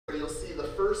see the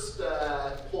first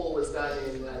poll was done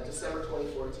in December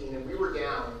 2014, and we were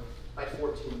down by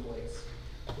 14 points.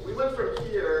 We went from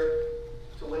here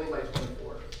to winning by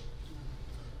 24.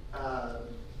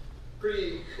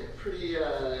 Pretty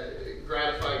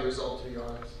gratifying result, to be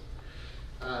honest.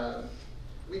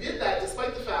 We did that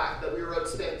despite the fact that we were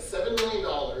outspent $7 million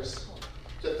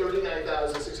to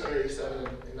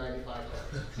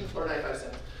 $39,687.95 or 95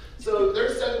 cents. So their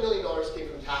 $7 million came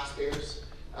from taxpayers.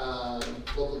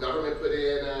 Local government put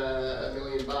in $1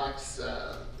 million.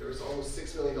 There was almost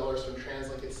 $6 million from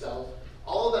TransLink itself.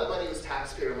 All of that money was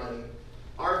taxpayer money.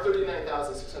 Our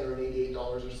 $39,688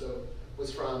 or so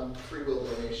was from free will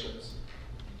donations.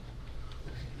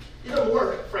 Even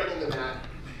more frightening than that,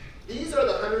 these are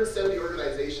the 170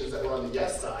 organizations that were on the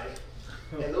yes side,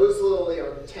 and those little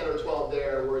 10 or 12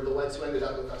 there were the ones who ended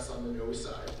up with us on the no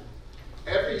side.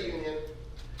 Every union,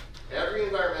 every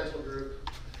environmental group,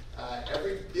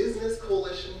 every business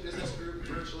coalition, business group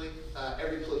virtually,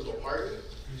 every political party,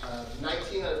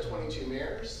 19 out of 22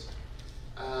 mayors,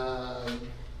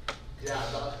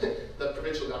 the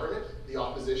provincial government, the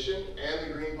opposition, and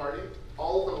the Green Party,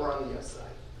 all of them were on the yes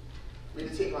side. We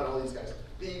had to take on all these guys.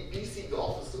 The BC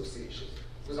Golf Association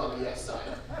was on the yes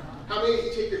side. How many of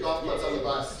you take your golf clubs on the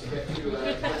bus to get to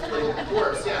the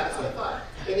course? Yeah, that's what I thought.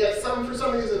 And yet, for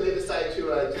some reason, they decided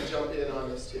to jump in on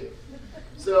this too.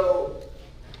 So,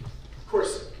 of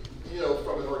course,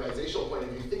 from an organizational point of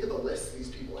view, think of the lists these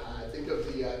people had. Think of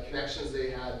the connections they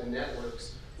had, the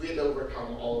networks. We had to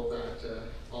overcome all of that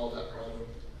problem.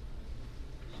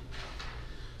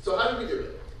 So how did we do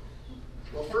it?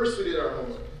 Well, first we did our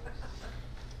homework.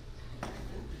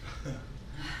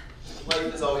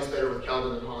 Life is always better with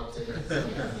Calvin and Hobbes in it.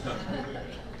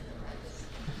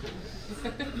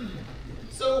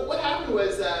 So what happened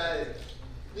was the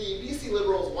BC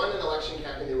Liberals won an election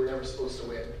campaign they were never supposed to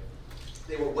win.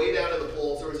 They were way down in the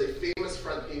polls. There was a famous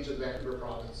front page of the Vancouver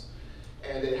province,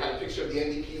 and it had a picture of the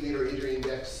NDP leader, Adrian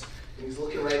Dix, and he's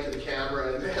looking right to the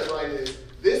camera, and the headline is,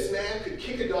 "This man could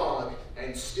kick a dog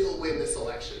and still win this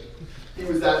election." He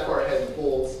was that far ahead in the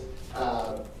polls.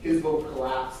 His vote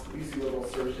collapsed. The BC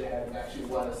Liberals surged ahead and actually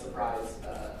won a surprise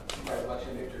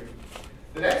election victory.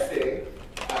 The next day,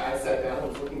 I sat down and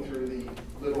was looking through the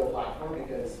Liberal platform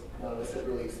because none of us had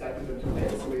really expected them to win,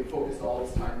 so we focused all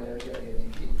this time and energy on the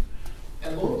NDP.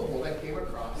 And lo and behold, I came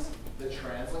across the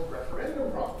TransLink referendum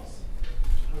promise.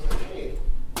 I was like, hey,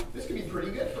 this could be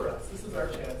pretty good for us. This is our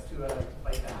chance to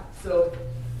fight back. So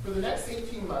for the next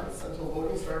 18 months, until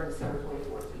voting started in December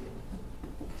 2014,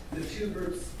 the two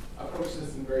groups approached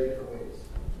this in very different ways.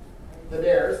 The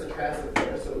mayors, the TransLink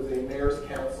mayors, so it was a mayor's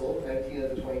council, 19 of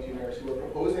the 22 mayors who were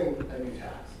proposing a new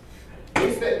tax.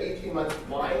 They spent 18 months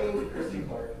whining Christy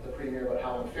Clark, the premier, about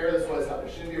how unfair this was, how there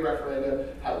shouldn't be a referendum,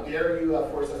 how dare you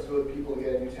force us to vote people to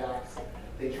get a new tax.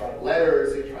 They tried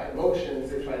letters, they tried motions,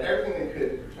 they tried everything they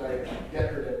could to try to get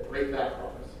her to break that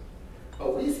promise.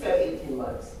 But we spent 18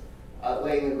 months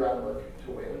laying the groundwork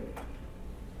to win.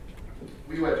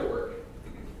 We went to work.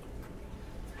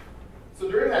 So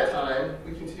during that time,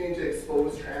 we continued to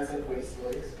expose TransLink waste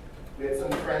stories. We had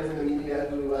some friends in the media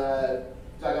who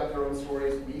dug up their own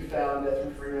stories. We found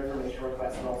through freedom of information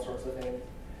requests and all sorts of things.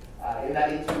 In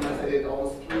that 18 months, I did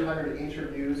almost 300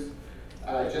 interviews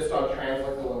just on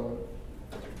TransLink alone.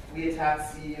 We attacked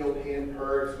CEO pay and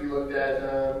perks. We looked at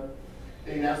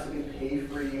they announced a big pay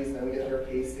freeze, and then we get their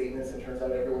pay statements, and it turns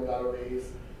out everyone got a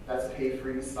raise. That's pay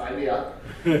freeze. Sign me up.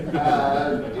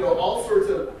 All sorts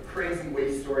of crazy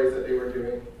waste stories that they were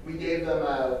doing. We gave them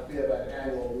we have an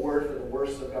annual award for the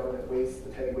worst of government waste, the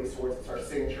Petty Waste Awards. It's our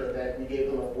signature event. We gave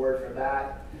them an award for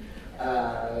that.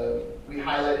 We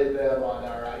highlighted them on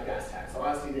our gas tax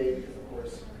honesty day because, of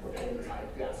course, we're paying these high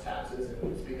gas taxes,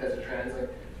 and it's because of TransLink.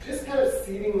 Just kind of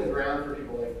seeding the ground for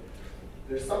people like,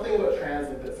 there's something about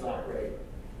TransLink that's not right.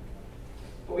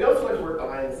 But we also went to work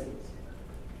behind the scenes.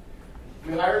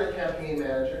 We hired a campaign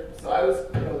manager. So I was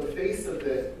the face of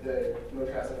the No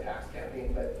TransLink tax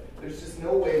campaign, but there's just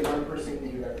no way one person can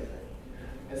do everything.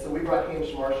 And so we brought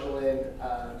Hamish Marshall in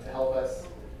to help us.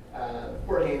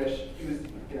 Poor Hamish, he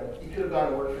could have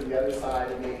gone to work for the other side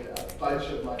and made a bunch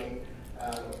of money.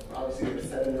 Obviously, there were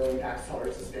 $7 million tax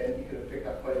dollars to spend. He could have picked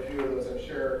up quite a few of those, I'm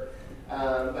sure.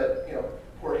 But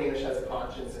poor Hamish has a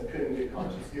conscience and couldn't get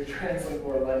conscience give TransLink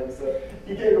more money. So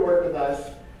he came to work with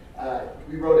us.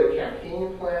 We wrote a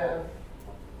campaign plan.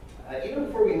 Even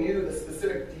before we knew the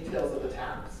specific details of the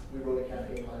tax, we wrote a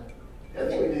campaign plan. The other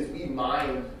thing we did is we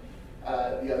mined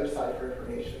the other side for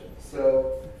information.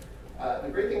 So the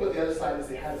great thing about the other side is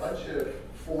they had a bunch of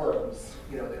forums.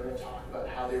 They were going to talk about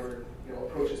how they were,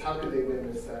 approaches, how could they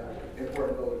win this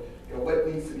important vote, what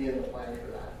needs to be in the plan for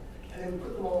that. And then we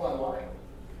put them all online.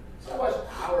 So I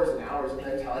hours of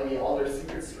them telling me all their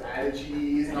secret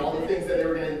strategies and all the things that they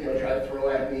were going to try to throw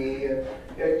at me, and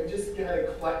you just got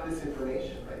to collect this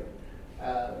information, right?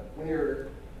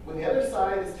 When the other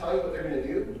side is telling you what they're going to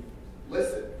do,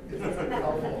 listen, because it's going to be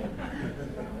helpful.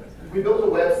 We built a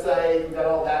website, we got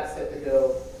all that set to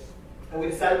go, and we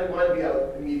decided we wanted to be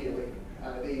out immediately.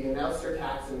 They announced their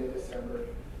tax in mid-December,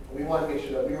 and we wanted to make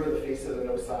sure that we were the face of the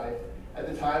no side.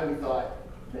 At the time, we thought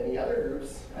many other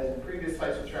groups, as in previous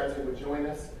fights with transit, would join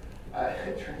us.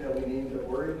 It turned out we named the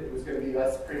word. It was going to be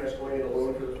us pretty much going it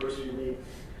alone for the first few weeks.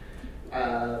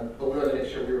 But we wanted to make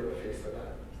sure we were the face of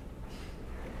that.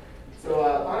 So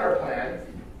on our plan,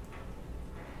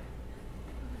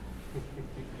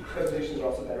 presentations are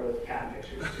also better with cat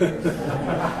pictures.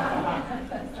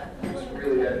 Just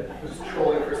really just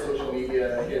trolling for social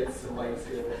media hits and likes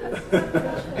here with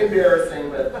this. Embarrassing,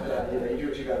 but you do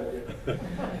what you got to do.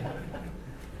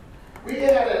 We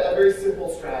had a very simple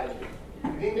strategy. We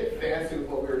didn't get fancy with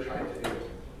what we were trying to do.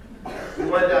 We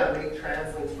wanted to make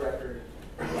TransLink's record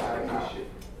an issue.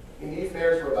 And these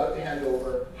mayors were about to hand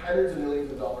over hundreds of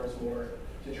millions of dollars more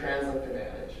to TransLink to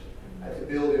manage, to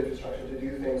build infrastructure, to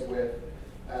do things with.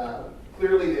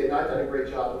 Clearly, they had not done a great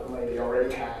job with the money they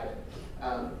already had.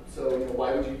 So,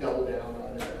 why would you double down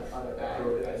on a bad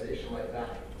organization like that?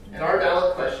 And our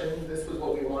ballot question, this was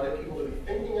what we wanted people to be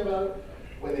thinking about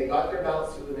when they got their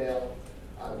ballots through the mail.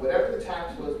 Whatever the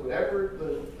tax was, whatever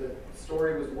the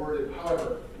story was worded,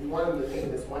 however, we wanted them to think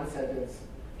in this one sentence: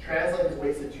 TransLink has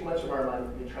wasted too much of our money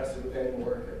to be trusted with any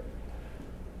more of it.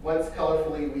 Once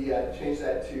colorfully, we changed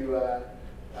that to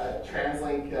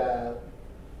TransLink.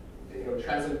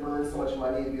 TransLink burns so much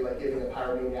money, it'd be like giving a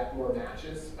pyromaniac more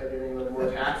matches by giving them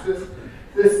more taxes.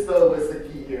 This, though, was the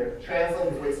key here. TransLink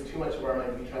has wasted too much of our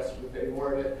money to be trusted with any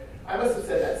more of it. I must have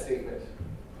said that statement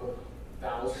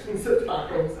thousands of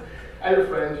times. I had a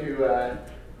friend who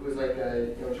was like,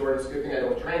 Jordan, it's a good thing I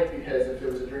don't drink, because if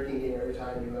there was a drinking game every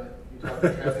time you talk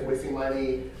about TransLink wasting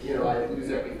money, I'd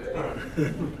lose everything.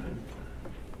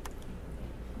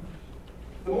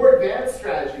 The more advanced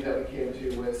strategy that we came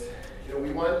to was,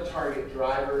 we wanted to target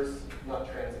drivers, not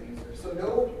transit users. So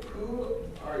know who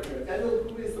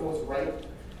is the most right,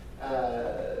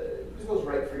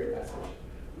 for your message.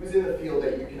 Who's in the field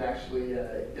that you can actually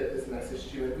get this message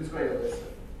to, and who's going to listen.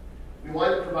 We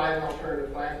wanted to provide an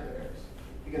alternative plan to theirs,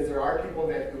 because there are people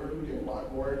in Vancouver who do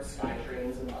want more sky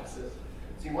trains and buses.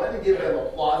 So you wanted to give them a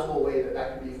plausible way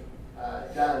that could be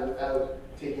done without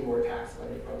taking more tax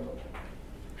money from them.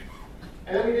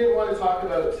 And then we didn't want to talk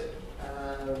about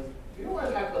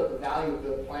the value of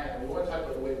the plan. We want to talk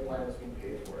about the way the plan was being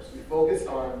paid for. So we focused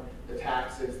on the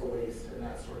taxes, the waste, and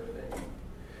that sort of thing.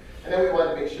 And then we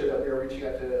wanted to make sure that we were reaching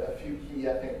out to a few key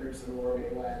ethnic groups in the Lower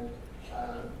Mainland.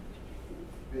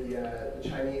 The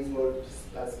Chinese vote,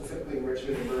 specifically in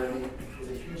Richmond and Burnaby, is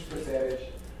a huge percentage.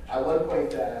 At one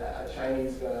point, a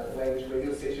Chinese language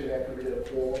radio station in Vancouver did a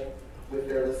poll with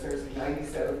their listeners.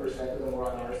 97% of them were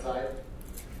on our side.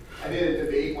 I did a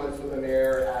debate once with a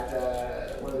mayor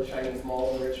at one of the Chinese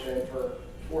malls in Richmond for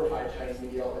 4 or 5 Chinese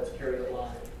media outlets carried it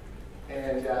live.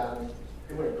 And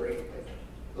it went great.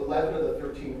 11 of the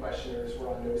 13 questioners were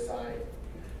on no side.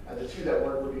 The 2 that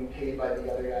weren't were being paid by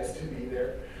the other guys to be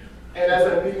there. And as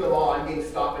I'm leaving the mall, I'm being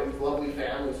stopped by these lovely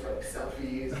families for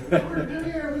selfies. And, come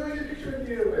here, we want to get a picture of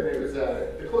you. And it was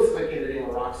the closest I came to being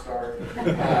a rock star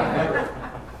ever.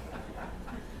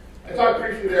 I talked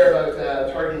briefly there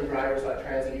about targeting drivers, not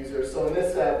transit users. So in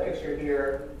this picture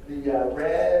here, the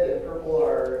red and purple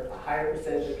are a higher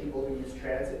percentage of people who use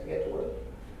transit to get to work,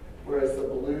 whereas the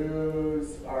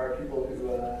blues are people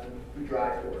who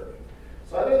drive to work.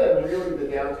 So other than really the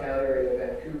downtown area of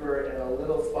Vancouver and a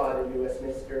little spot in New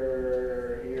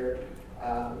Westminster here,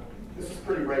 this is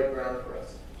pretty right ground for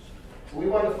us. So we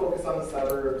wanted to focus on the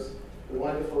suburbs. We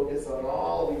wanted to focus on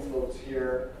all of these votes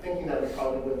here, thinking that we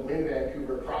probably wouldn't win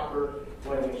Vancouver proper. We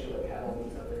wanted to make sure that we had all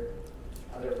these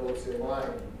other votes in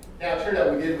line. Now, it turned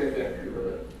out we did win Vancouver,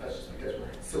 but that's just because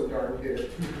we're so darn good.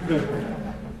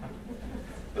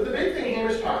 But the big thing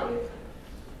Hamish taught me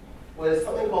was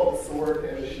something called the sword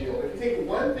and the shield. If you take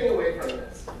one thing away from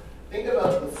this, think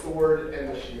about the sword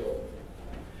and the shield.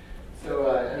 So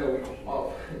I know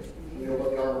we know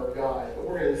about the armor of God, but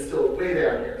we're going to distill it way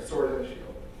down here, sword and the shield.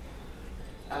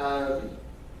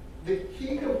 The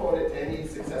key component to any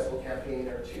successful campaign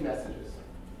are 2 messages.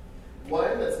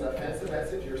 One that's an offensive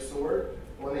message, your sword,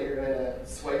 one that you're going to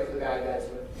swipe the bad guys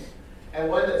with. And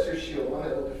one that's your shield, one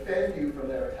that will defend you from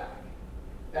their attack.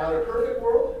 Now, in a perfect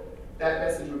world, that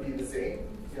message would be the same.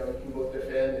 You can both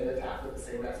defend and attack with the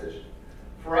same message.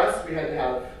 For us, we had to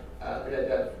have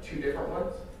 2 different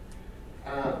ones.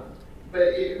 But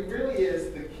it really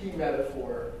is the key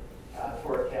metaphor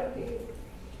for a campaign.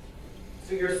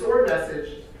 So your sword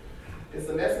message is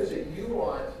the message that you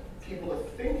want people to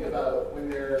think about when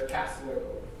they're casting their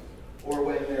vote, or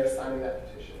when they're signing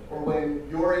that petition, or when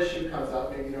your issue comes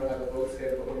up. Maybe you don't have a vote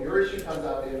schedule, but when your issue comes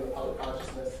up in the public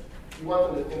consciousness, you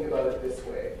want them to think about it this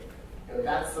way. You know,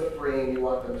 that's the frame you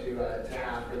want them to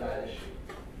have for that issue.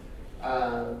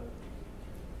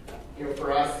 You know,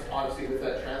 for us, obviously, with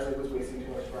that translate was wasting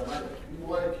too much of our money. We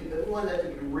wanted that to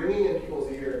be ringing in people's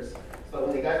ears, so that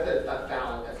when they got that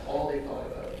ballot, that's all they thought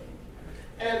about.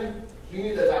 And we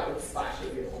knew that that would slash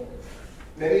at the opponent.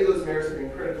 Many of those mayors have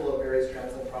been critical of various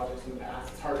translate projects in the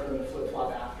past. It's hard for them to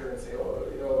flip-flop after and say, oh,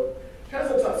 you know,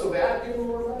 translate's not so bad, give them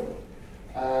more money.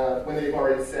 When they've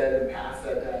already said and passed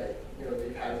that, you know,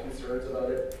 they've had concerns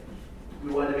about it.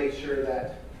 We wanted to make sure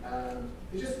that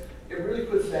it really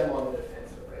puts them on the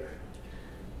defensive, right?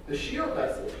 The shield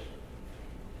message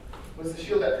was the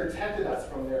shield that protected us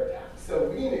from their attacks. So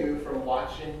we knew from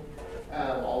watching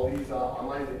all these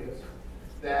online videos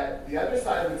that the other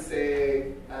side would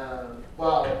say,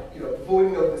 well, you know,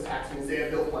 voting no to this tax means they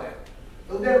have no plan.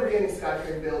 There'll never be any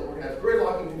skyscraper built. We're going to have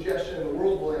gridlock and congestion, and the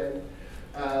world will end.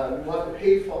 We'll have to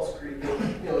pay False Creek. You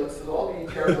know, this will all be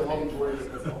terrible. All these words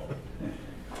and all.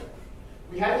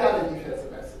 We had to have a defensive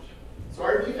message. So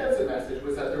our defensive message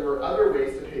was that there were other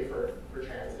ways to pay for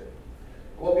transit.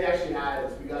 What we actually had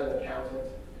is we got an accountant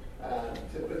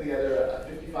to put together a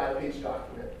 55-page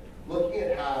document looking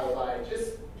at how by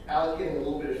just allocating a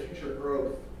little bit of future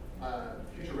growth,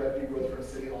 future revenue growth from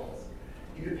city halls,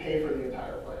 you could pay for the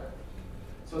entire plan.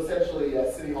 So essentially,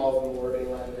 city halls in the lower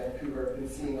mainland of Vancouver have been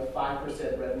seeing a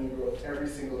 5% revenue growth every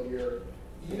single year,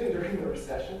 even during the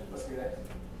recession. Must be nice.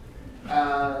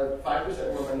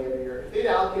 5% more money every year. If they'd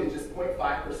allocated just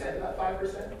 0.5% of that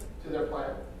 5% to their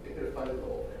plan, they could have funded the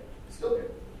whole thing. Still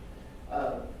good.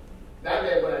 That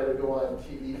meant when I would go on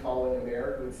TV following a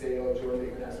mayor who would say, oh, Jordan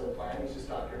Bateman has no plan, he's just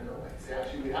not here. No, I'd say,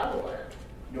 actually, we have a plan.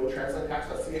 No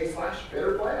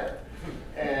translandtax.ca/better plan.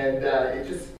 And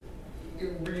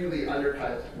it really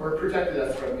undercut or protected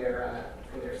us from their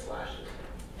slashes.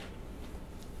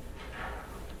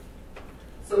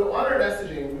 So on our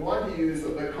messaging, we want to use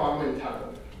the common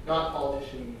tongue, not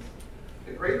politicians.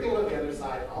 The great thing about the other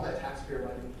side, all that taxpayer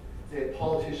money, is they had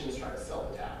politicians trying to sell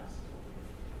the tax.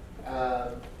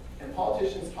 And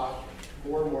politicians talk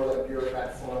more and more like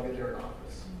bureaucrats so long as they're in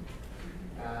office.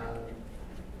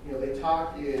 You know, they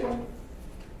talk with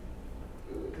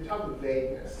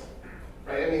vagueness,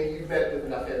 right? I mean, you've met with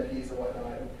enough MPs and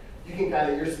whatnot. And you can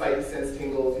kind of, your spidey sense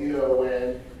tingles, you know,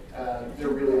 when they're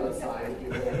really on side, you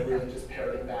know, and really just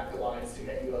parroting back the lines to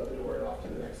get you out the door and off to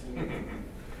the next meeting.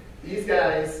 These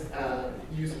guys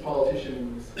use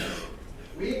politicians.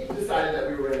 We decided that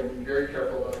we were going to be very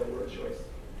careful about our word choice.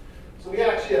 So we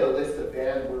actually had a list of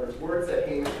banned words, words that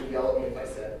Hamish would yell at me if I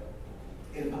said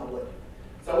in public.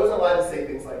 So I wasn't allowed to say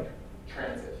things like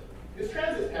transit. Because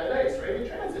transit's kind of nice, right? I mean,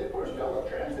 transit, of course, we all love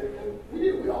transit. And we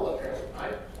do, we all love transit.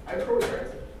 I'm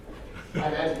pro-transit.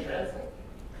 I'm anti-transit.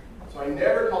 So I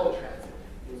never called it transit.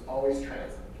 It was always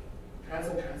transit.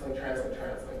 Transit.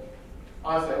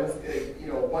 Honestly, I was, you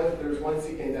know, there was one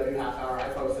CKNW half hour, I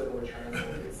probably said the word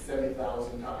transit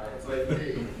 70,000 times. Like,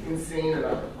 insane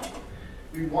amount.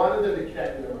 We wanted them to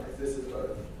connect in their minds. This is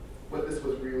what this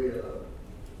was really about.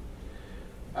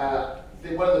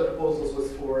 One of the proposals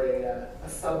was for a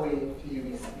subway to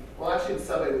UBC. Well, actually, the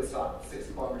subway would stop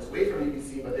 60 kilometers away from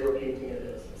UBC, but they were painting it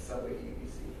as a subway to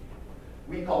UBC.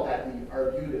 We called that the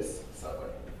Arbutus subway.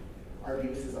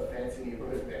 Arbutus is a fancy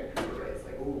neighborhood in Vancouver, right? It's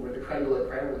like, oh, we're the creme de la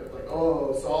creme. Like,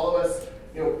 oh, so all of us,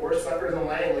 you know, poor suckers in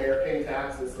Langley are paying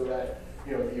taxes so that,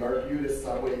 you know, the Arbutus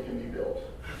subway can be built.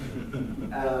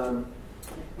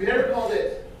 We never called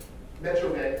it Metro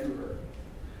Vancouver.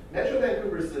 Metro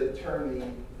Vancouver is the term the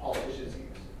politicians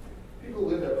use. People who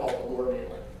live there call it the Lower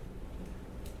Mainland.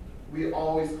 We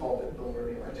always called it the Lower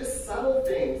Mainland. Just subtle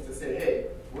things to say, hey,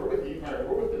 we're with you,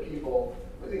 we're with the people,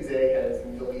 with these eggheads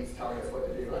and the elites telling us what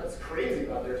to do. That's crazy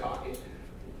about their talking.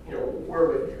 You know, we're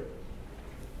with you.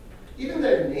 Even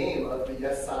their name of the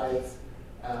Yes Sides,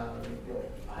 you know,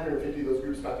 150 of those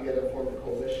groups got together and formed a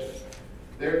coalition.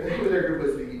 The name of their group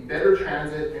was the Better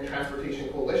Transit and Transportation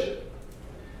Coalition.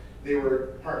 They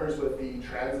were partners with the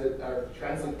Transit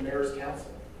Mayor's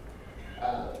Council.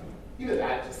 Even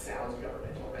that just sounds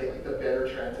governmental, right? Like the Better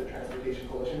Transportation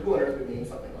Coalition. Who on earth would name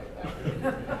something like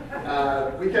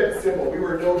that? We kept it simple. We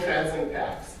were no transit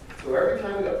tax. So every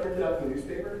time we got printed up in the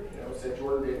newspaper, you know, said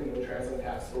Jordan Bateman, no transit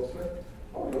tax spokesman.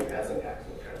 Oh, no transit tax,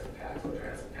 no transit tax, no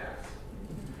transit tax.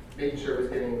 Making sure it was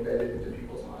getting embedded into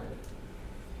people's minds.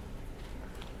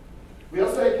 We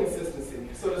also had consistency.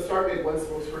 So to start, we had one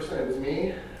spokesperson, it was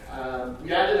me.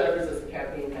 We added others as the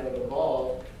campaign kind of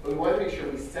evolved, but we wanted to make sure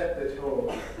we set the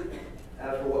tone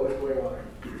for what was going on.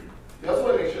 We also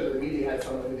want to make sure that the media had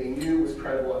someone who they knew was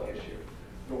credible on the issue.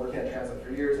 I've been working on transit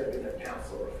for years. I've been their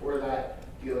counselor before that,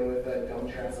 dealing with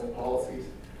dumb transit policies.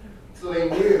 So they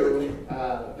knew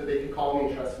that they could call me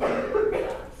and trust me with their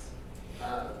facts.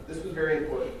 This was very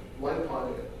important. One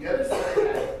conduit. The other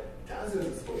side had dozens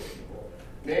of spokespeople,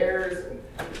 mayors, and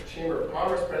the Chamber of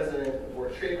Commerce president, the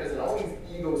Board of Trade president, all these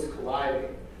egos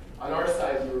colliding. On our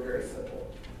side, we were very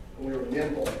simple, and we were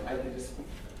nimble. I could just,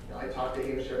 I talked to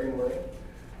Hamish every morning.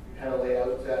 We kind of lay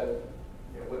out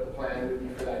what the plan would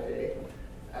be for that day.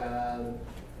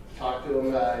 Talk to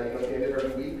him, at the end of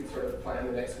every week, we'd sort of plan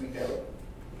the next week out.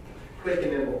 Quick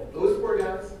and nimble. Those poor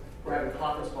guys were having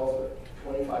conference calls with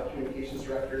 25 communications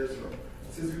directors from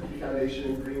Suzuki Foundation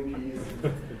and Greenpeace.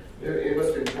 It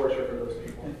must have been torture for those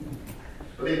people.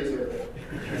 But they deserve it.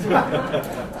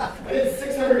 I did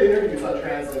 600 interviews on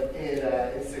transit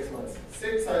in 6 months.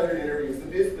 600 interviews.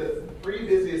 The 3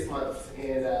 busiest months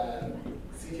in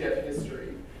CTF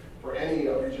history for any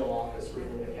regional office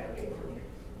running a campaign for me.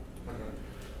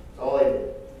 That's all I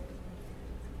did.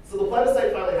 So the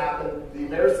plebiscite finally happened. The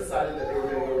mayors decided that they were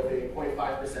going to go with a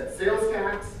 0.5% sales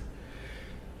tax.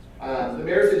 The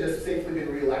mayors had just safely been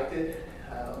reelected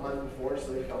a month before,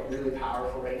 so they felt really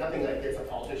powerful, right? Nothing like gets a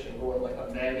politician going like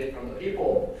a mandate from the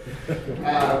people.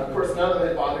 Of course, none of them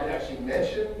had bothered to actually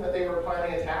mention that they were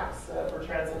planning a tax for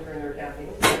transit during their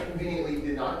campaigns. They conveniently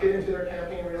did not get into their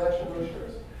campaign re-election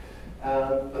brochures,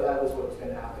 but that was what was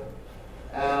going to happen.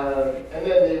 And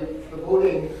then the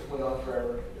voting went on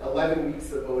forever. 11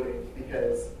 weeks of voting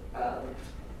because,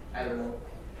 I don't know.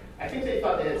 I think they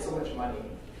thought they had so much money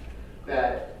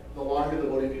that the longer the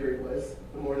voting period was,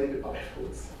 the more they could buy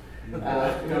votes.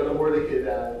 The more they could,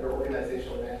 their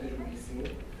organizational advantage would be seen.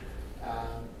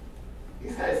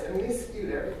 These guys, they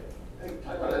skewed everything.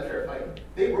 Talk about unfair fighting.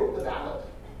 They wrote the ballot.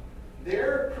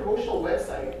 Their promotional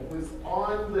website was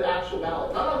on the actual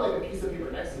ballot, not on like a piece of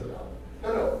paper next to the ballot.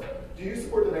 No. Do you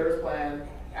support the mayor's plan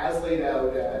as laid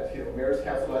out at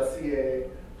mayorscouncil.ca?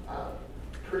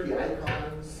 Pretty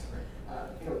icons.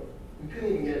 We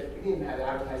didn't even have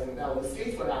advertising now. In the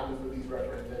States, what happens with these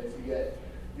referenda is you get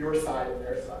your side and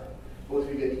their side. Both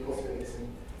of you get equal space and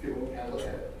people can look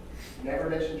at it. Never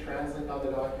mention TransLink on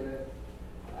the document.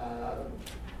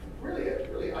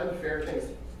 Really unfair things.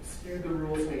 Skewed the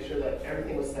rules to make sure that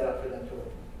everything was set up for them to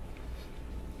win.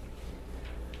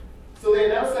 So they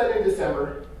announced that in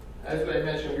December. As I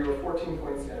mentioned, we were 14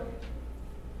 points down.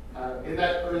 In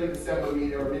that early December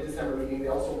meeting or mid-December meeting, they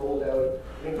also rolled out,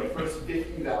 I think, the first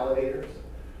 50 validators.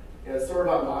 It's sort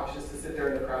of obnoxious to sit there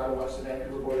in the crowd and watch the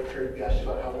Vancouver Board of Trade gush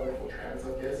about how wonderful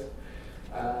TransLink is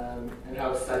and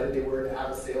how excited they were to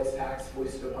have a sales tax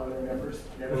foisted upon their members.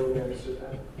 Never really understood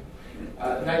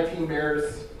that. 19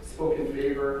 mayors spoke in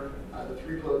favor. The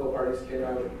 3 political parties came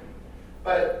out.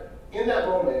 But in that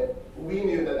moment, we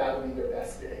knew that that would be their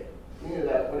best day. We knew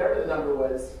that whatever the number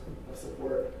was of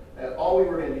support, all we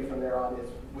were going to do from there on is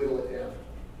whittle it down.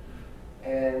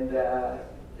 And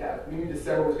we knew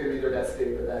December was going to be their best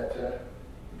day, but that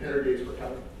better days were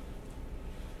coming.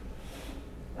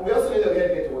 And we also knew that we had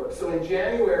to get to work. So in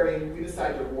January, we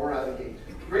decided to roar out the gate.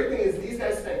 The great thing is these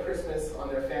guys spent Christmas on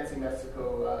their fancy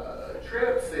Mexico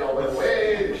trips. They all went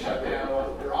away. They shut down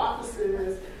all of their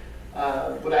offices.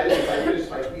 What I did is I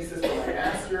finished my thesis for my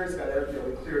master's,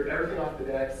 we cleared everything off the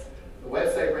decks, the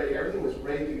website ready, everything was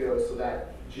ready to go so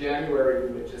that January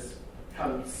we would just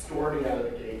come storming out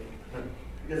of the gate.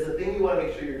 Because the thing you want to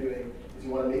make sure you're doing is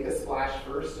you want to make a splash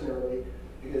first and early,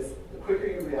 because the quicker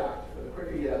you react, or the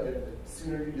quicker you get out there, the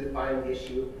sooner you define the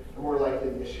issue, the more likely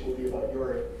the issue will be about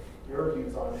your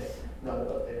views on it, not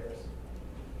about theirs.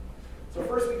 So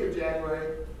first week of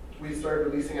January, we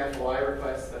started releasing FOI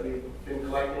requests that we've been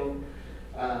collecting.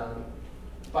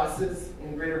 Buses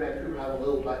in Greater Vancouver have a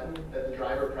little button that the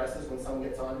driver presses when someone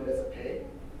gets on who doesn't pay.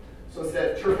 So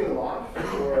instead of turning them off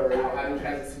or having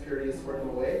transit security escort them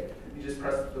away, you just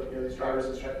press, these drivers are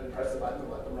instructed to press the button and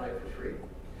let them ride for free.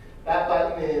 That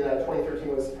button in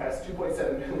 2013 was pressed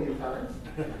 2.7 million times.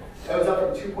 That was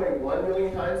up from 2.1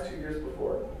 million times 2 years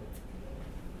before.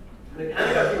 And it kind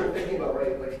of got people thinking about,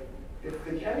 right, like, if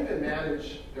they can't even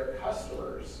manage their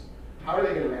customers, how are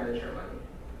they going to manage our money?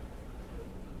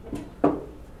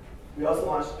 We also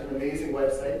launched an amazing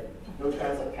website,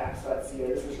 notranslitetax.ca.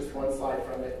 This is just one slide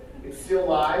from it. It's still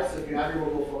live, so if you have your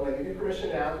mobile phone, I give you permission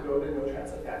now to go to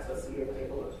notranslitetax.ca and take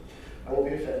a look. I won't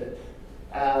be offended.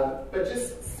 But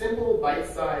just simple,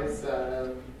 bite-sized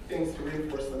things to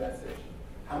reinforce the message.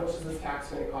 How much is this tax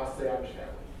going to cost the average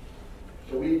family?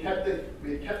 So we kept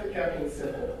the campaign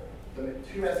simple. The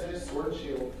 2 messages, sword and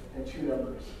shield, and 2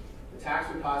 numbers. The tax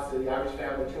would cost the average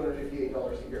family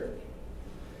 $258 a year.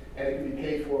 and it could be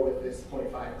paid for with this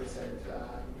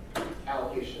 0.5%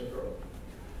 allocation of growth.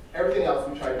 Everything else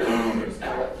we tried to do just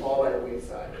kind of fall by the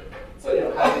wayside.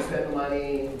 So, how do you spend the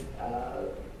money?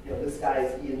 This guy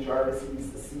is Ian Jarvis.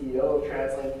 He's the CEO of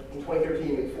TransLink. In 2013,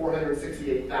 he made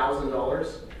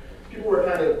 $468,000. People were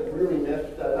kind of really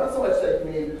miffed. Not so much that he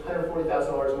made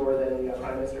 $140,000 more than the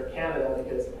Prime Minister of Canada,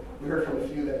 because we heard from a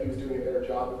few that he was doing a better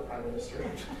job as the Prime Minister.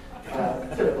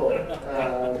 Typical. I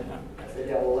said,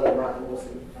 yeah, we'll let him run. We'll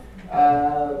see.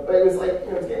 But it was like,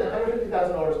 he's getting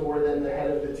 $150,000 more than the head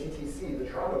of the TTC, the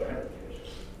Toronto Transit Commission.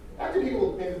 After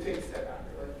people maybe take a step back,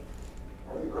 they're like,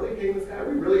 are we really paying this guy? Are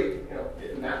we really,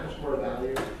 getting that much more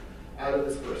value out of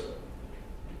this person?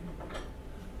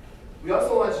 We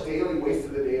also launched daily Waste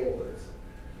of the Day alerts.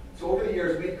 So over the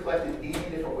years, we've collected 80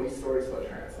 different waste stories about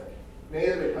TransLink. Many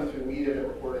of them had come through the media and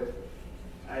reported.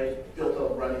 I built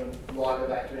a running log of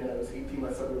that during those 18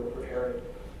 months that we were preparing.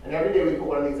 And every day we put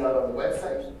one of these out on the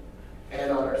website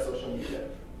and on our social media.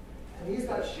 And these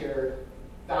got shared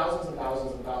thousands and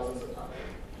thousands and thousands of times.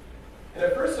 And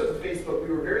at first with Facebook, we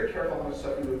were very careful how much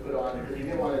stuff we would put on because we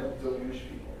didn't want to deluge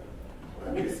people.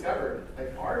 When we discovered,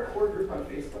 our core group on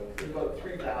Facebook, there's about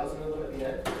 3,000 of them at the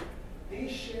end, they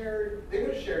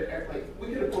would have shared, we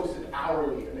could have posted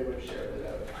hourly and they would have shared it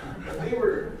out. But they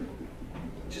were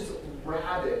just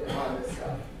rabid on this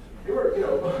stuff. They were,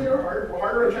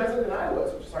 harder on TransLink than I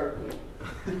was, which is hard to believe.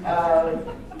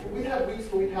 We'd have weeks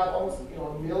where we'd have almost,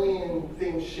 a million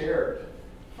things shared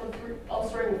from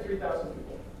starting with 3,000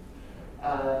 people.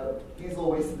 These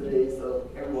little wastes of the day, so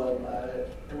everyone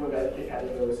got a kick out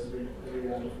of those as we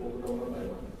unfolded them one by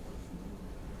one.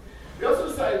 We also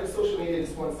decided with social media,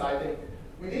 just one side thing,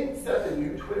 we didn't set up a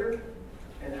new Twitter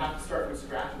and have to start from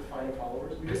scratch with finding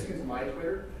followers. We just used my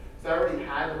Twitter. So I already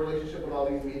had a relationship with all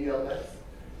these media outlets.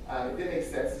 It didn't make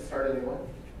sense to start a new one.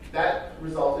 That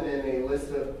resulted in a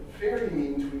list of very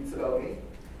mean tweets about me,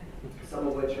 some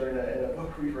of which are in a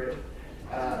book we've written.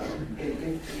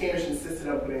 Cambridge insisted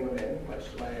on putting them in, much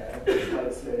to my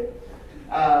dismay.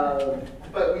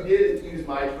 But we did use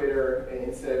my Twitter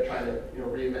instead of trying to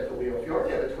reinvent the wheel. If you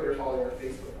already have a Twitter following or a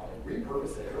Facebook following,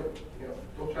 repurpose it.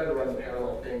 Don't try to run the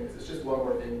parallel thing because it's just one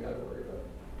more thing you got to worry about.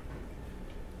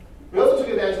 We also took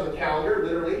advantage of the calendar.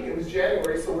 Literally, it was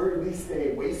January, so we released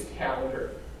a waste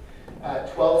calendar.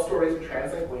 12 stories of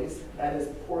TransLink waste. That is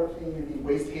Porky, the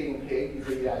waste-hating pig. He's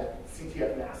a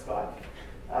CTF mascot.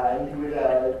 And he would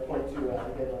point to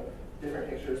different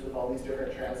pictures with all these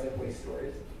different TransLink waste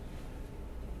stories.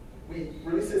 We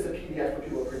released this as a PDF for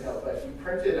people to print out, but we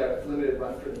printed a limited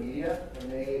run for the media,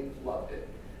 and they loved it.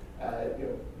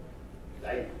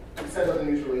 I sent out the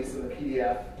news release in the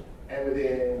PDF, and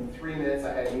within 3 minutes,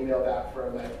 I had an email back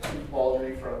from Keith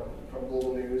Baldry from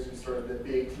Global News, who's sort of the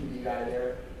big TV guy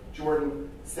there. Jordan,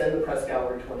 send the press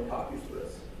gallery 20 copies of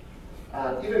this.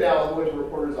 Even now, I'll go into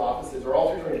reporters' offices, or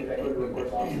all 320 I go to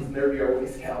reporters' offices, and there'd be our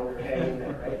waste calendar hanging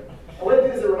there, right? And what I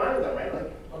did is a reminder them, right?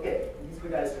 Like, okay, these are the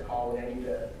guys to call when I need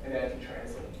an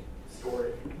anti-TransLink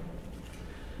story.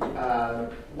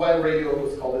 One radio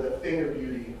host called it a thing of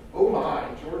beauty. Oh my,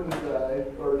 Jordan's,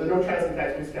 or the No TransLink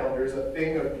Tax Waste calendar is a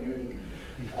thing of beauty,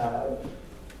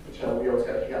 which we always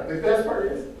got to keep up. The best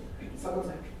part is, someone's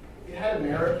like, it had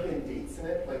American dates in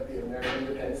it, like the American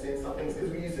Independence Day and stuff, because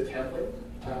we used a template.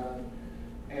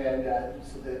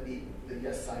 So the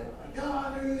yes side, like,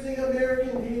 oh, they're using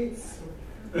American dates.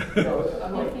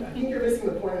 I'm like, I think you're missing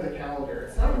the point of the calendar.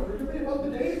 It's not really about the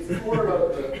dates, it's more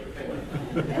about the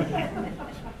thing.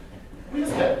 We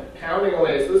just kept pounding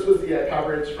away. So this was the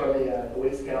coverage from the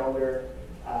waste calendar.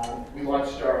 We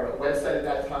launched our website at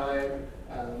that time.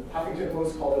 Huffington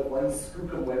Post called it One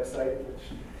Skookum website,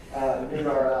 which made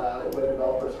our web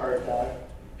developers' heart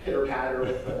pitter-patter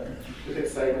with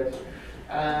excitement.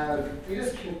 We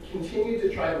just continued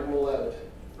to try to roll out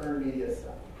earned media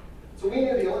stuff. So we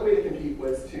knew the only way to compete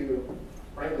was to,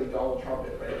 frankly, Donald Trump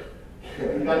it, right?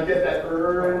 You got to get that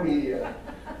earned media.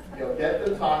 Get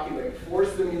them talking,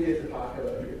 force the media to talk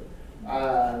about you.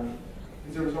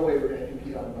 Because there was no way we were going to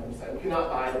compete on the money side. We could not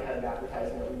buy the kind of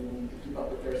advertising that we need to keep up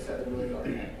with their $7 million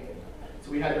campaign. So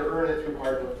we had to earn it through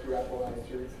hard work, through FOIs,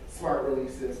 through smart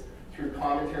releases, through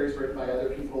commentaries written by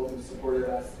other people who supported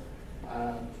us.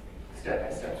 Step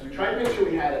by step. So we tried to make sure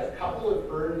we had a couple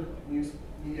of earned news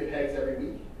media pegs every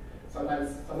week.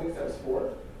 Sometimes, some weeks that was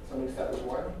 4, some weeks that was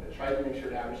 1. But tried to make sure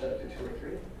to average that to 2 or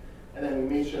 3. And then we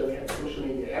made sure we had social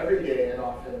media every day and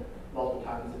often multiple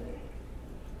times a day.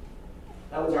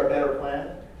 That was our better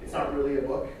plan. It's not really a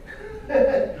book.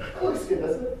 It looks good,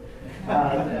 doesn't it?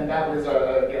 And that was,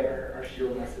 again, our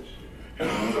shield message.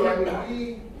 So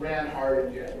we ran hard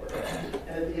in January.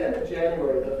 And at the end of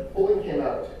January, the polling came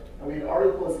out. And we'd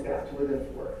already closed the gap to within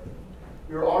 4.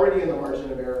 We were already in the margin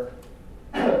of error.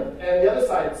 And the other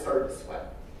side started to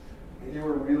sweat. They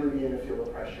were really beginning to feel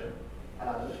the pressure.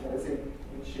 I would say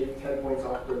we'd shaved 10 points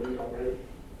off their lead already.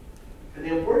 And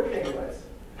the important thing was,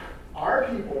 our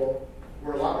people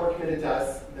were a lot more committed to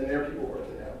us than their people were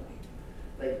to them.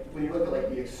 Like, when you look at like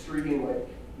the extreme, like,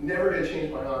 never gonna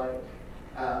change my mind,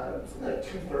 something like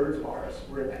 2/3 of ours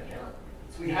were in that camp.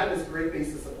 So we had this great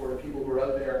base of support of people who were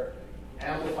out there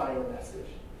amplifying the message.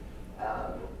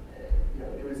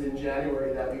 It was in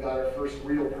January that we got our first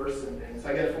real person thing. So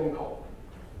I got a phone call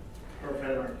from a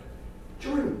friend of mine.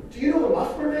 Jordan, do you know the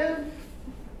Muffler Man?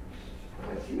 I'm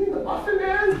like, do you mean the Muffin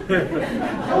Man?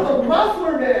 No, the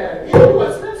Muffler Man in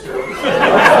Westminster.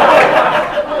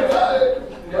 I'm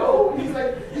like, no. He's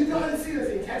like, you gotta see this.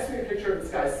 He texted me a picture of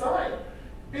this guy's sign.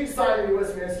 Big sign in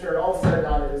Westminster, and all said and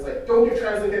done, it is like, don't do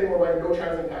TransLink anymore, like, no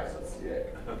TransLink taxes. Yeah.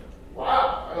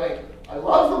 Wow. I'm like, I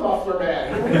love the Muffler Man.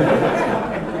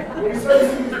 When we started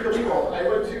seeing through the people, I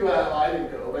went to, I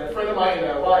didn't go, but a friend of mine,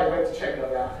 I went to check it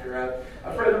out after.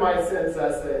 A friend of mine sends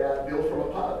us a bill from a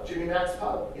pub, Jimmy Mac's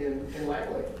pub in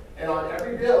Langley. And on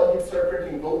every bill, he'd start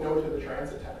printing vote no to the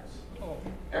transit tax.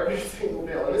 Every single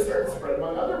bill. And this started to spread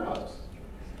among other pubs.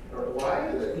 I don't know why.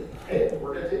 Hey,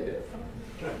 we're going to take it.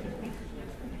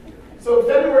 So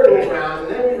February rolled around,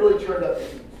 and then we really turned up the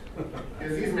heat.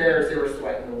 Because these mayors, they were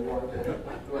sweating, and we wanted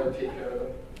to take care of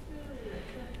them.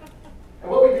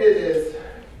 And what we did is,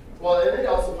 well, and they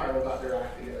also finally got their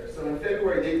act together. So in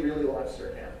February, they really launched their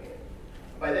campaign.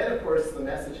 By then, of course, the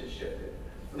message has shifted.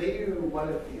 So they do one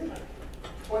of the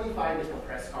 25 different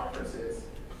press conferences,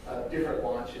 different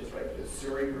launches, right? The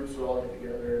Surrey groups will all get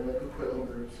together, and the Coquitlam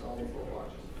groups, and all these little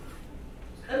launches.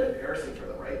 It's kind of embarrassing for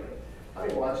them, right? Like, how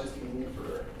many launches do you need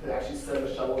to actually send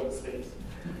a shuttle into space?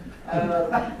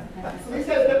 So these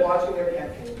guys kept launching their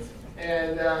campaigns,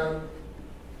 and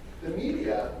the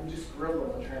media would just grill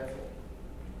them on TransLink.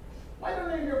 Why don't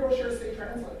any of your brochures say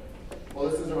TransLink? Well,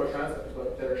 this isn't about TransLink, it's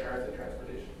about better transit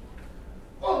transportation.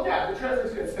 Well, yeah, the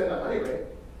TransLink's going to spend that money, right?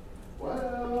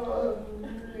 Well,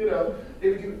 they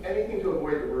would do anything to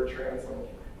avoid the word TransLink.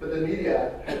 But the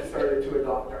media had started to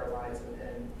adopt our lines and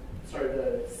started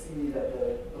to see that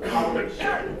the public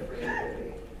shifted the phrase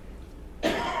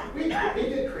that they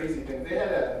did crazy things. They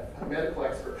had a medical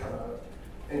expert come out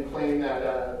and claim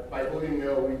that by voting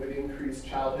no, we would increase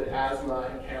childhood asthma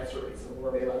and cancer rates in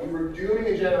Warmela. We were dooming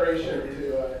a generation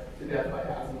to death by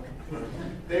asthma.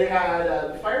 They had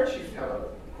the fire chiefs come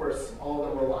out. Of course, all of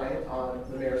them were reliant on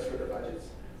the mayors for their budgets.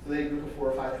 So they group of 4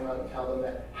 or 5 come out and tell them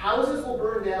that houses will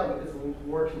burn down because of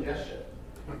more congestion.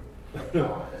 I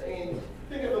mean,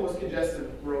 think of the most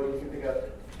congested road you can think of.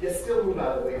 You still move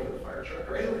out of the way for the fire truck,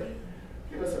 right? Like,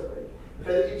 give us a break.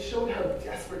 But it showed how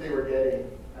desperate they were getting.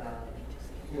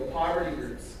 Poverty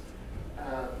groups,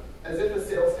 as if a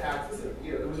sales tax,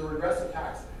 it was a regressive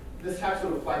tax. This tax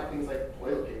would apply to things like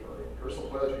toilet paper, personal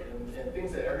toiletry, and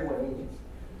things that everyone needs.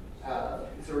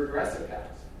 It's a regressive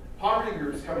tax. Poverty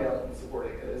groups coming out and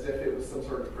supporting it as if it was some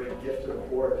sort of great gift to the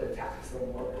poor to tax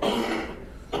them more.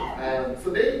 So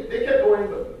they kept going,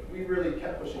 but we really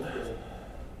kept pushing through.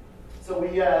 So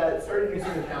we started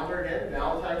using the calendar again,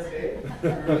 Valentine's Day. We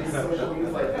released social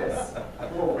media like this, a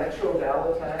little retro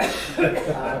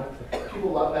Valentine.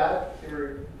 People love that. They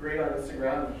were great on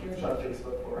Instagram, huge on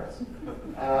Facebook for us.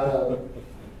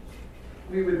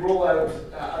 We would roll out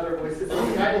other voices.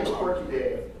 There's a guy named Corky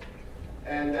Day.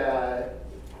 And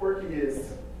Corky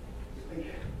is like,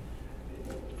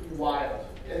 wild.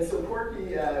 And so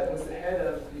Corky was the head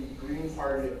of the Green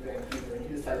Party of Vancouver, and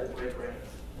he decided to break ranks.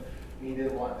 And he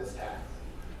didn't want this tax.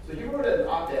 So he wrote an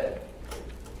op-ed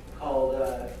called,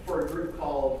 for a group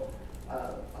called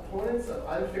Opponents of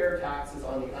Unfair Taxes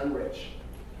on the Unrich.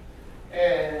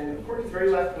 And Corky's very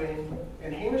left-wing,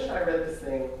 and Hamish and I read this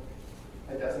thing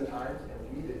a dozen times,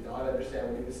 and we did not understand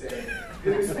what he was saying.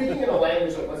 Because he was speaking in a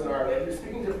language that wasn't our language. He was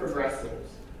speaking to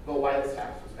progressives about why this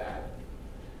tax was bad.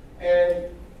 And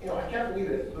I can't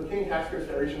believe it. The Canadian Taxpayers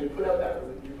Federation, we put out that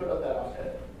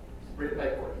op-ed, written by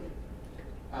Corky.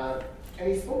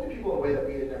 And he spoke to people in a way that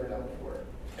we had never done before.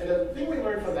 And the thing we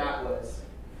learned from that was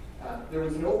there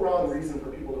was no wrong reason for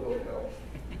people to vote no.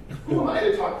 Who am I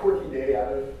to talk Corky Day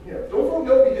out of, don't vote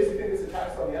no because you think it's a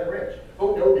tax on the unrich.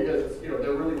 Vote no because,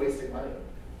 they're really wasting money.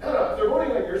 No, if they're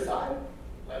voting on your side,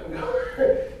 let them go.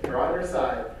 They're on your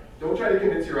side. Don't try to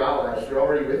convince your allies. They're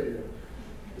already with you.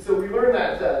 So we learned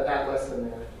that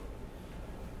lesson there.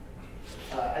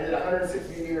 I did 106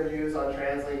 media interviews on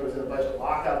TransLink. It was in a budget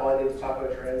lockup. All I did was talk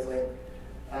about TransLink.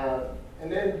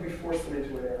 And then we forced them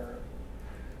into an error.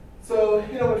 So,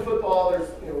 in football, there's,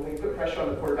 when you put pressure on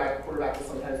the quarterback will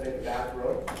sometimes make a bad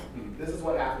throw. This is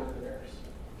what happened to the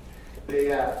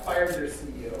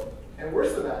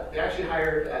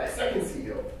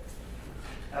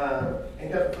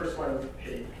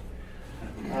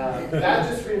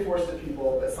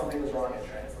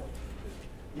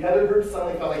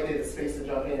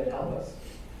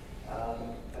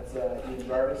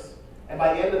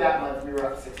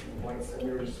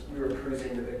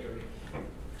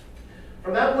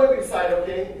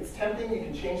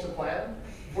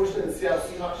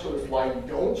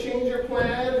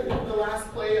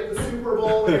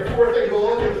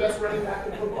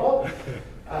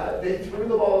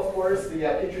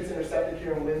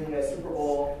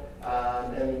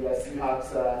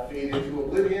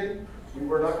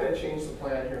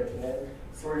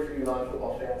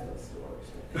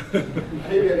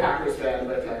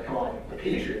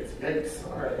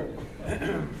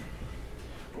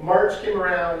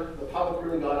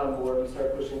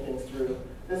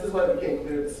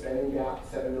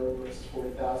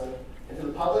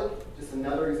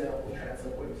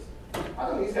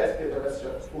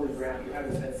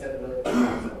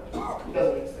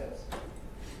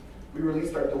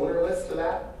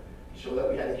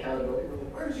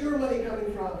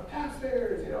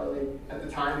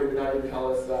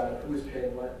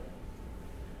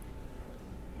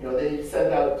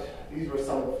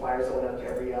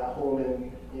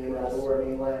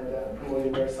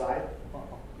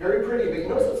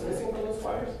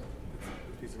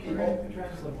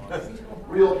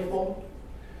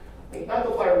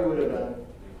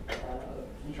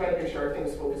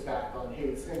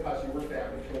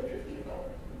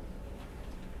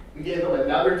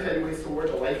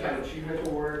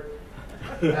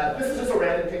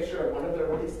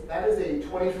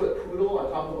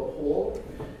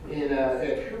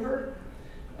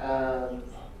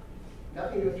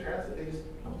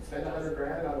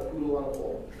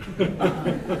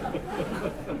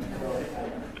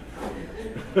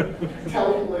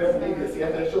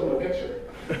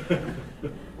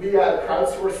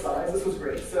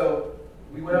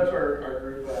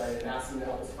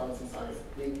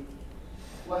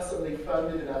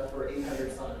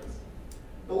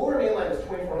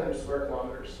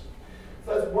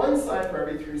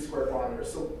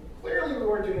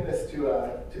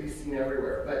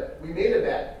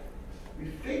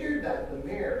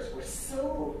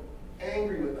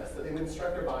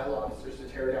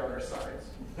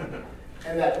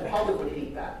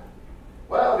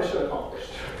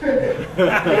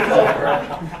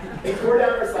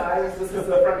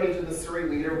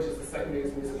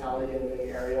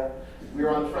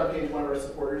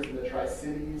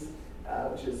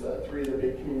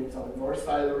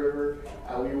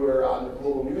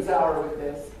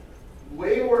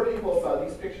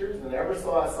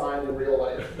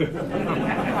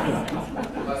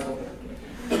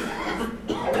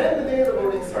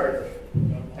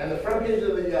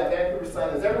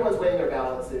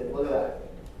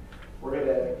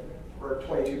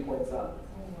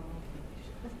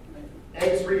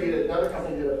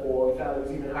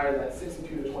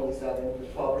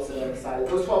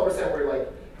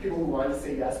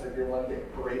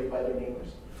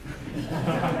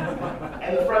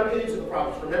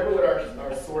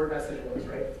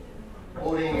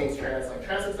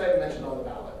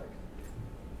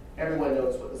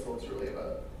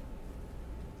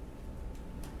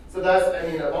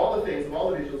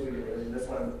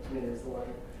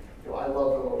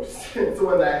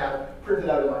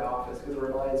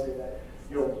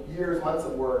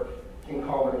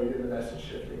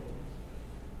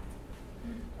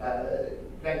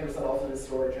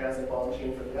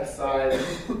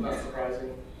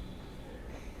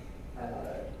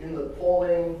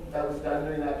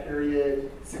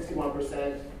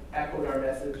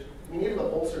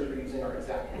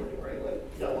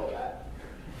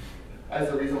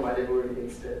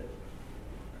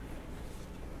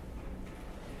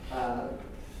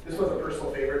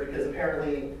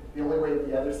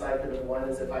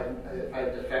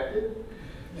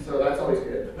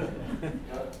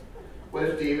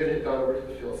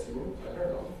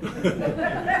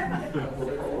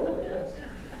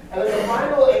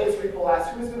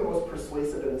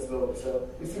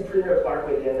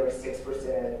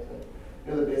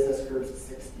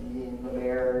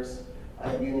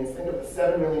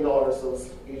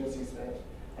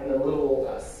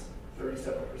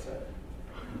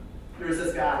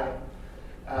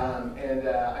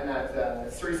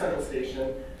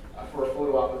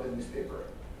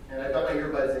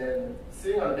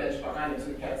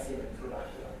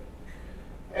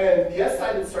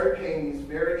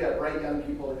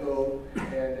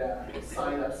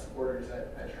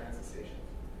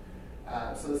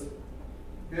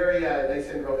very nice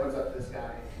young girl comes up to this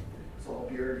guy. He's all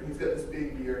beard. He's got this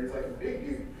big beard. He's like a big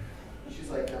dude. And she's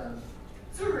like,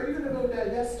 sir, are you going to vote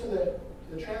yes to the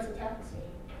transit tax?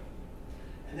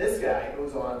 And this guy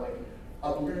goes on like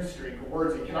a blue streak of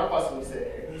words he cannot possibly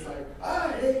say. And he's like,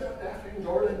 I hate that effing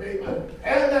Jordan Bateman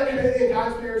and that Canadian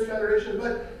Taxpayers Federation,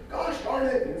 but gosh darn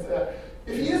it. And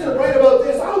if he isn't right about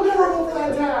this, I'll never vote for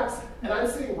that tax. And I'm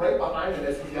sitting right behind him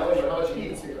as he's yelling about how much he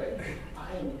hates me, right?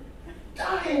 I'm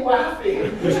dying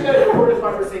laughing. We should have recorded this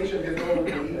conversation because no one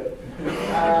would believe it.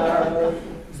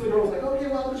 So the girl's like, okay,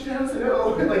 well, she has to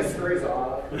know, and like scurries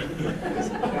off. Yeah,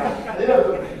 I didn't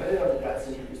have the guts to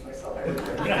introduce myself. What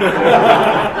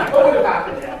would have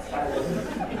happened next?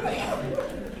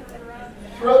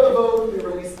 Throughout the vote, we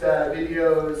released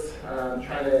videos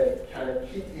trying to kind of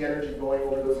keep the energy going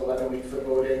over those 11 weeks of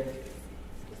voting.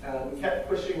 We kept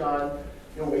pushing on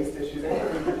waste issues,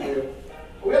 anything we could do.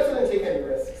 But we also didn't take any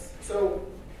risks. So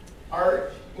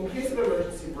our, in case of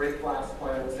emergency, break glass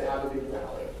plan was to have a big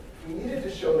rally. We needed to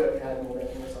show that we had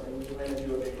momentum or something. We were going to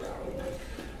do a big rally.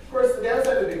 Of course, the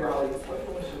downside of a big rally is what if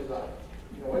no one shows up?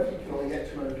 What if you can only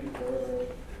get 200 people in the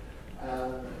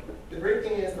room? The great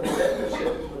thing is the momentum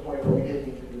shifted to the point where we didn't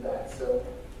need to do that. So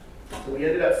we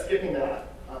ended up skipping that,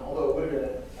 although it would have been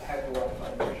a heck of a lot of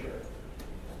fun for sure.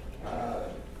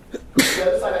 The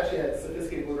other side actually had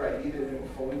sophisticated voter ID. They were doing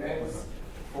phone banks,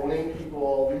 phoning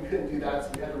people. We couldn't do that,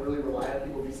 so we had to really rely on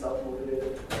people to be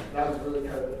self-motivated. That was really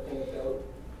kind of the thing about.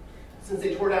 Since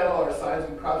they tore down all our signs,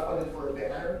 we crowdfunded for a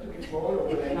banner to be flown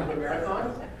over the Vancouver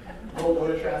Marathon. We'll go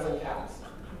to Translink Cast.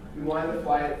 We wanted to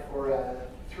fly it for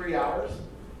 3 hours.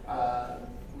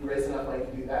 We raised enough money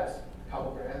to do that, a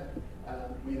couple grand.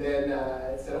 We then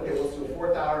said, okay, let's do a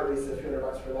 4th hour, raise a few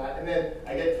 $100 for that. And then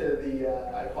I get to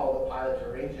I call the pilot to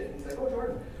arrange it. He's like, oh,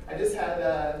 Jordan, I just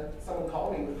had someone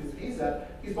call me with his visa.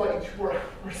 He's bought you 2 more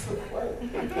hours of flight.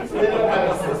 So we ended up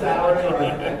having 6 hours for a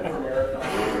marathon.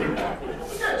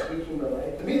 It's kind of tweaking though,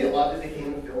 right? The media loved it. They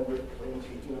came and filmed with plane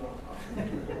tweaking and all.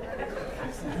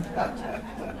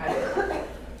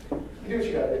 You do what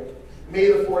you gotta do. May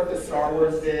the 4th is Star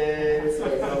Wars Day, so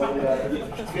you had to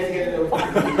get into it.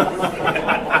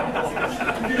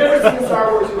 If you've never seen Star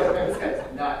Wars, you're like, man, this guy's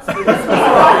nuts.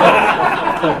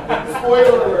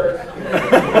 Spoiler alert.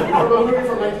 From a movie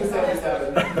from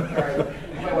 1977. Sorry,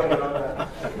 you might want to get on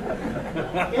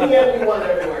that. In the end, we won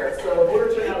everywhere. So voter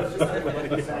turnout was just under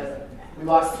 50%. We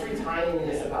lost 3 tiny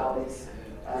municipalities.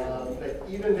 But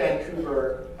even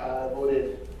Vancouver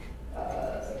voted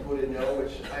no,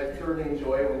 which I thoroughly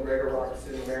enjoy when Gregor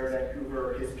Robertson, the mayor of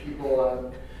Vancouver, his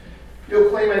people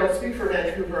claim I don't speak for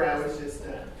Vancouver. I was just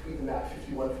tweeting back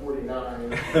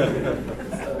 5149.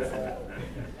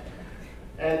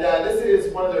 And this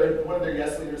is one of their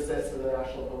yes leaders says to the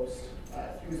National Post.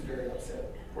 He was very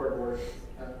upset. Poor Gord.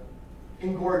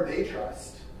 In Gord they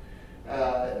trust.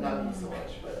 Not me so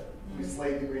much, but we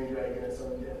slayed the Green Dragon and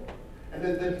someone did. And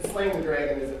the slaying the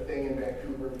dragon is a thing in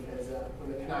Vancouver because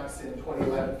when the Canucks in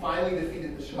 2011 finally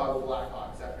defeated the Chicago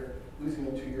Blackhawks after losing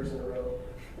them 2 years in a row,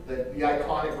 the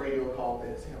iconic radio call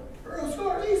is, Bruce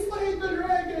scored, he slayed the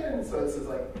dragon! So this is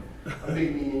like a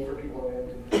big meaning for people in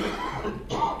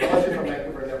Vancouver. Unless you're from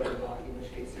Vancouver and never heard hockey, in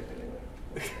which case you're thinking,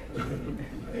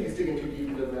 I think he's digging too deep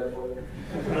into the metaphor.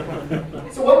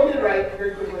 So what we did right,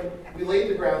 very quickly, we laid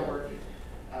the groundwork.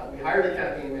 We hired a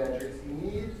campaign manager because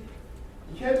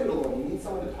you can't do it alone. You need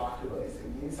someone to talk to about these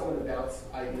things. You need someone to bounce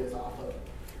ideas off of.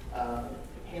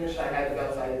 Hamish and I had to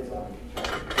bounce ideas off of each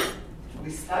other. We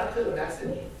stuck to the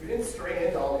message. We didn't stray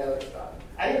into all the other stuff.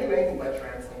 I didn't do anything but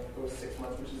translate for those 6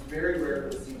 months, which is very rare for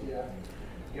the CDF.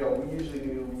 We usually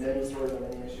do many stories on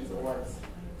many issues at once.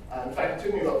 In fact, it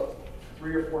took me about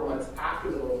 3 or 4 months after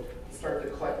the vote to start to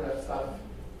collect enough stuff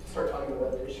to start talking about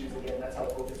other issues again. That's how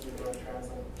focused we were on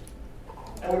translate.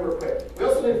 And we were quick. We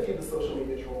also didn't feed the social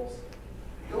media trolls.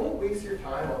 Don't waste your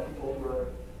time on people who are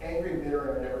angry and bitter and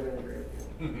are never going to agree with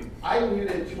you. I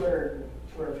muted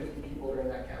 250 people during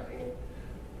that campaign.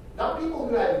 Not people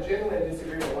who had genuine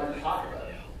disagreement and wanted to talk about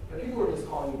it, but people who are just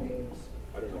calling you names.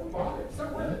 Don't bother.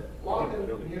 Start with it. Log them,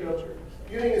 mute them.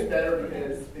 Muting is better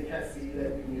because they can't see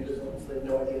that you muted them, so they have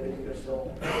no idea they think they're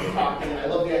still talking. And I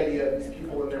love the idea of these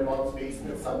people in their mom's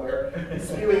basement somewhere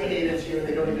spewing hate at you and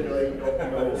they don't even know that you don't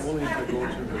notice.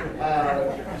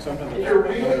 If you're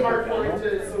really hardcore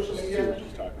into social media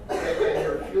and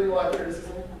you're feeling a lot of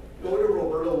criticism, go to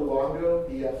Roberto Luongo,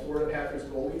 the Florida Panthers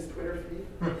goalie's Twitter feed.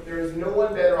 There is no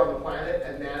one better on the planet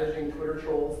at managing Twitter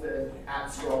trolls than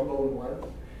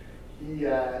 @Strongbone1. He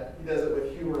does it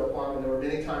with humor upon, and there were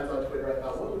many times on Twitter I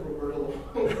thought, what would Roberto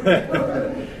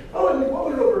what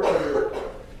would Roberto do?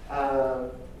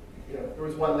 There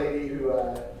was one lady who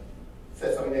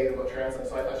said something negative about TransLink,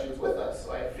 so I thought she was with us.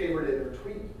 So I favorited her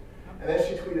tweet. And then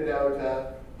she tweeted out,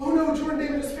 oh no, Jordan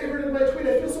David just favorited my tweet,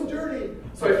 I feel so dirty.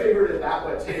 So I favorited that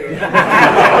one too. And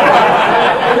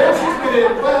then she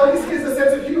tweeted, well, at least he has a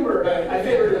sense of humor. And I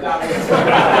favorited that one.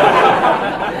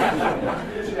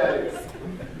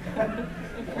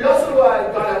 We also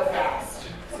got out fast.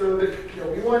 So that,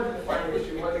 we wanted to find an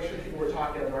issue. We wanted to make sure people were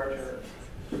talking on our terms.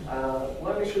 We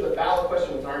wanted to make sure the ballot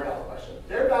question was our ballot question.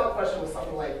 Their ballot question was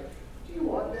something like, do you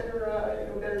want better,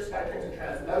 better SkyTrains and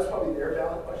transit? That was probably their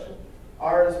ballot question.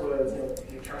 Ours was, do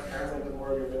you trust TransLink with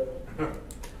more of your bill?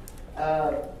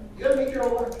 You got to make your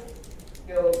own work.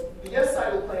 The yes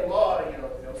side will claim, oh, the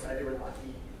no side, they were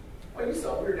lucky. Well, you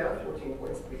saw, we were down 14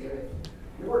 points at the beginning.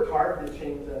 We worked hard to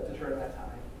change, to turn that tide.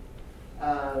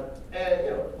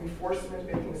 We forced them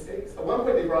into making mistakes. At one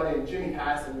point, they brought in Jimmy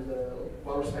Passon, who's a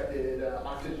well-respected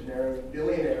octogenarian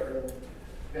billionaire in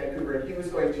Vancouver, and he was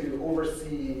going to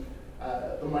oversee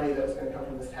the money that was going to come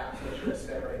from this tax and make sure it's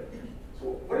spent right. So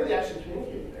what are they actually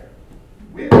communicating there?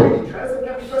 We need TransLink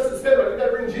can't be trusted to spend money. We've got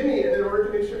to bring Jimmy in order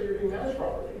to make sure you're being managed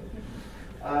properly.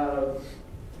 We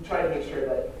try to make sure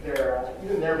that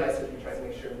even their message, we try to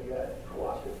make sure we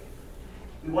proactive.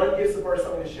 We want to give support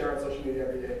something to share on social media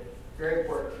every day. Very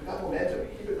important. We've got momentum.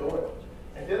 Keep it going.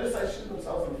 And the other side shoot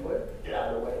themselves in the foot. Get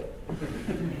out of the way.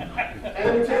 And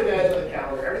then we took advantage of the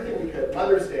calendar. Everything we could.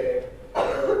 Mother's Day.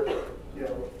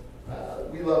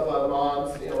 We love moms.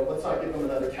 Let's not give them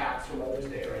another tax for Mother's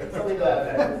Day, right? Something to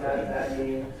that effect. Does that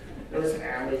mean there was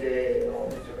Family Day and all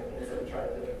these different things that we tried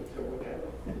to look at.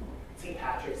 St.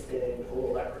 Patrick's Day with a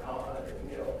little leprechaun.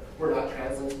 We're not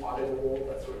TransLink's potted gold,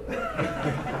 that sort of thing.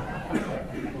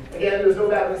 Again, there's no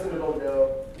bad reason to vote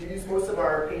no. We use most of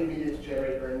our paid media to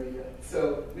generate earned media.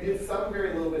 So we did some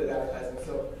very little bit of advertising.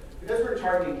 So because we're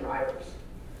targeting drivers,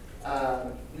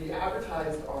 we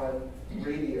advertised on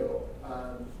radio.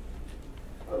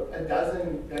 A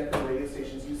dozen Vancouver radio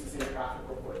stations use the same traffic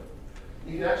report.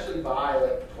 You can actually buy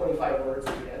like 25 words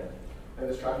at the end. And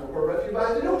this traffic report, but if you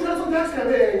buy the no TransLink tax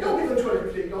campaign, don't give them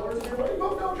 $250 and your money,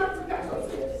 vote no TransLink tax.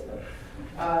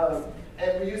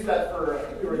 And we used that for, I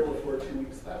think we were able to afford 2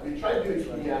 weeks of that. We tried to do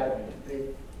a TV ad, the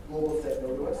Global said no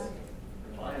to us.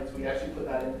 Fine, so we actually put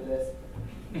that into this.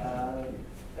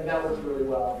 And that worked really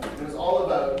well. It was all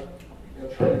about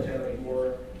trying to generate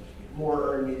more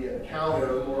earned media. The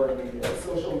calendar, more earned media. The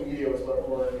social media was about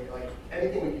more earned media. Like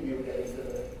anything we could do to get into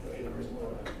the papers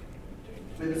more.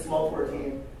 We had a small core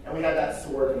team, and we had that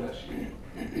sword in that sheet.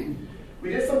 We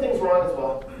did some things wrong as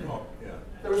well. Oh, yeah.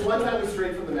 There was one time we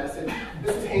strayed from the message.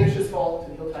 This is Hamish's fault,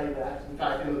 and he'll tell you that. In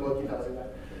fact, in the book, he tells you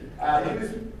that. He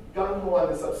was gung-ho on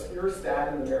this obscure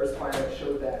stat in the mayor's plan that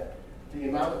showed that the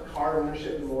amount of car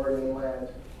ownership in Lower Mainland,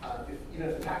 even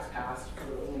if the tax passed,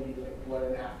 would only be like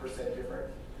 1.5% different.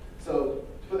 So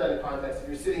to put that in context, if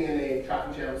you're sitting in a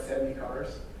traffic jam with 70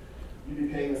 cars, you'd be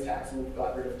paying this tax and you've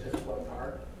got rid of just one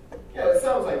car. It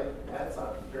sounds like that's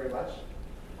not very much.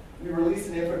 We released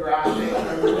an infographic,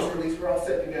 and we're all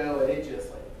set to go, and it just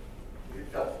it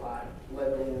fell flat,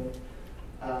 lead balloon.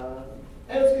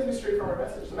 And it's going to be straight from our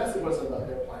message. The message wasn't about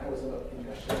their plan, it wasn't about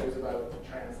congestion, it was about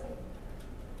TransLink.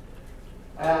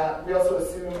 We also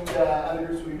assumed other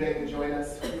groups would be begging to join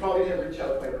us. We probably didn't reach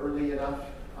out quite early enough.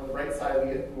 On the right side,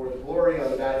 we get more of the glory. On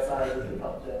the bad side, we can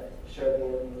help to share the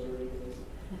glory in those early days.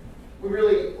 We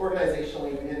really,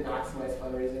 organizationally, we didn't maximize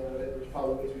fundraising out of it. There's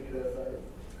probably ways we could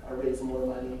have raised more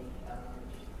money.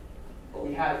 But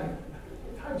we had,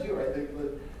 time too, right?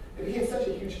 It became such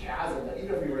a huge chasm that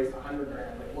even if we raised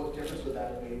 $100,000, what difference would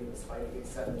that have made in this fight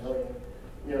against $7 million?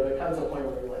 There comes a point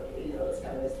where you're like, hey, it's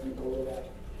kind of nice to be below that.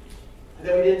 And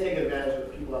then we didn't take advantage of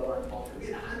the people that were involved. We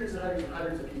had hundreds and hundreds and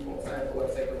hundreds of people sign up the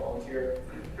website to volunteer.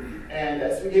 And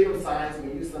so we gave them signs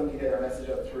and we used them to get our message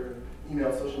out through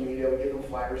email, social media. We gave them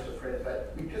flyers to print.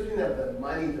 But because we didn't have the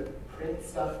money to print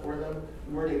stuff for them,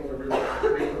 we weren't able to really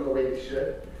activate them the way they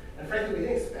should. And frankly, we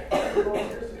didn't expect the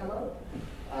volunteers to come out.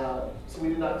 So we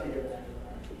did not take advantage of that.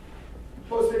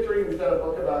 Post-victory, we've done a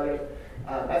book about it.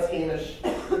 That's Hamish. He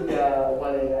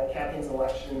won a campaign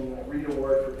selection Reed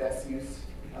Award for best use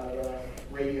of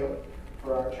radio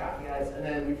for our traffic ads. And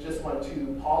then we've just won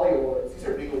 2 Polly Awards. These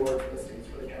are big awards for the States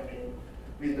for the campaign.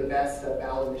 We did the best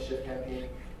ballot initiative campaign,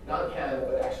 not in Canada,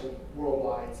 but actually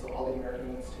worldwide, so all the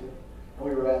American ones too. And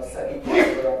we were second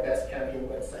place for our best campaign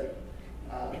website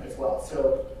as well.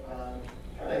 So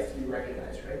kind of nice to be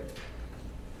recognized, right?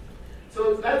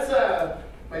 So that's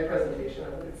my presentation. I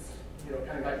hope it's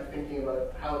kind of got you thinking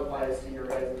about how it applies to your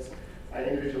guys'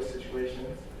 individual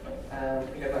situations. I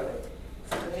think I've got like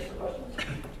 7 minutes for questions.